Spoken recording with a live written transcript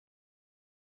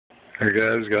Alright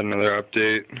guys, got another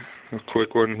update, a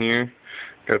quick one here.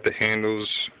 Got the handles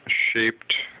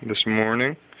shaped this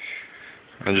morning.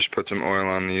 I just put some oil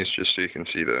on these just so you can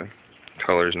see the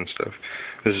colors and stuff.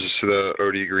 This is the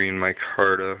OD green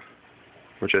micarta,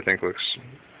 which I think looks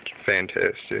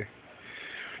fantastic.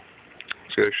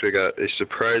 It's actually got a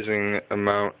surprising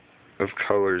amount of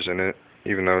colors in it,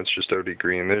 even though it's just OD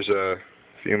green. There's a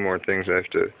few more things I have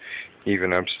to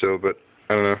even up still, but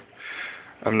I don't know.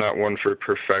 I'm not one for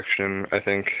perfection. I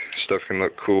think stuff can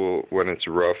look cool when it's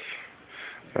rough,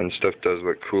 and stuff does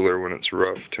look cooler when it's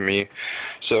rough to me.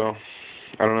 So,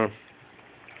 I don't know.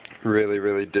 Really,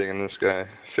 really digging this guy.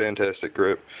 Fantastic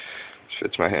grip.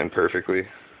 Fits my hand perfectly.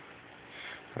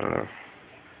 I don't know.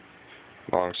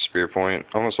 Long spear point.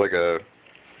 Almost like a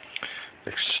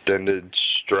extended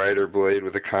strider blade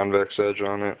with a convex edge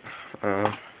on it.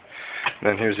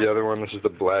 Then here's the other one. This is the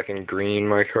black and green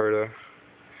micarta.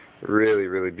 Really,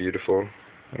 really beautiful.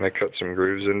 And I cut some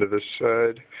grooves into this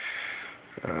side.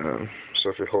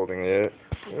 So if you're holding it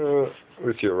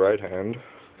with your right hand,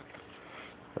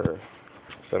 or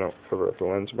if I don't cover up the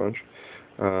lens a bunch,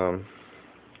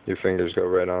 your fingers go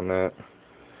right on that.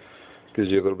 Gives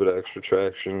you a little bit of extra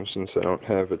traction since I don't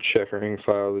have a checkering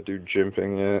file to do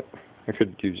jimping yet. I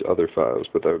could use other files,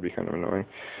 but that would be kind of annoying.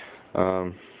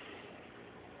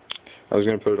 I was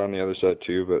going to put it on the other side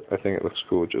too, but I think it looks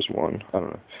cool with just one. I don't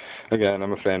know. Again,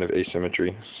 I'm a fan of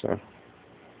asymmetry, so.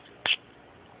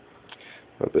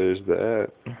 But there's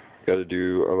that. Got to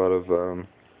do a lot of,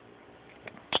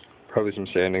 probably some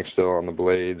sanding still on the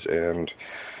blades, and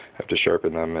have to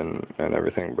sharpen them and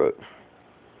everything, but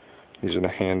these are the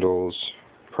handles,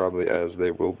 probably as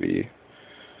they will be.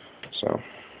 So,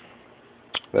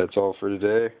 that's all for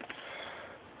today.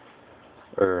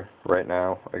 Or, right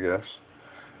now, I guess.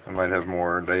 I might have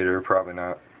more later, probably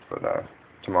not, but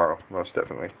tomorrow, most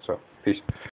definitely. So, peace.